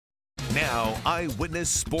Now, Eyewitness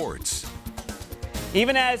Sports.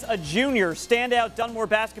 Even as a junior, standout Dunmore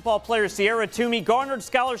basketball player Ciera Toomey garnered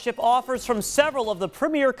scholarship offers from several of the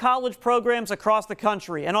premier college programs across the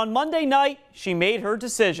country. And on Monday night, she made her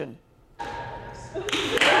decision.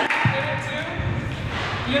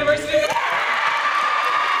 University.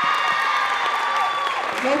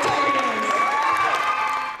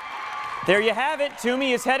 There you have it.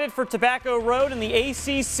 Toomey is headed for Tobacco Road in the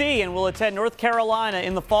ACC and will attend North Carolina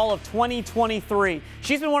in the fall of 2023.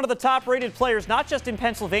 She's been one of the top-rated players, not just in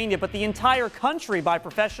Pennsylvania, but the entire country by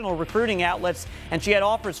professional recruiting outlets, and she had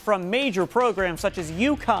offers from major programs such as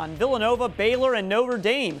U-CONN, Villanova, Baylor, and Notre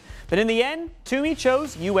Dame. But in the end, Toomey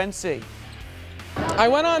chose UNC. I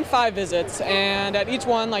went on 5 visits, and at each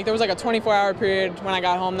one, there was a 24-hour period when I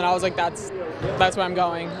got home that I was like, that's where I'm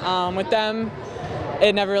going. With them,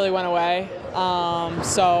 it never really went away,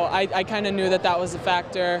 so I kind of knew that was a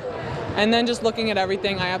factor. And then just looking at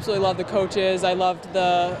everything, I absolutely love the coaches. I loved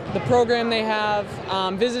the program they have.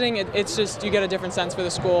 Visiting, it's just, you get a different sense for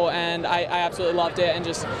the school, and I absolutely loved it and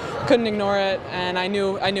just couldn't ignore it, and I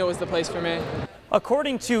knew it was the place for me.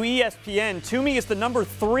 According to ESPN, Toomey is the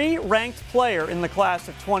 #3 ranked player in the class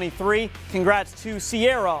of 23. Congrats to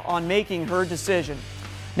Ciera on making her decision.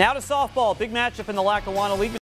 Now to softball, big matchup in the Lackawanna League.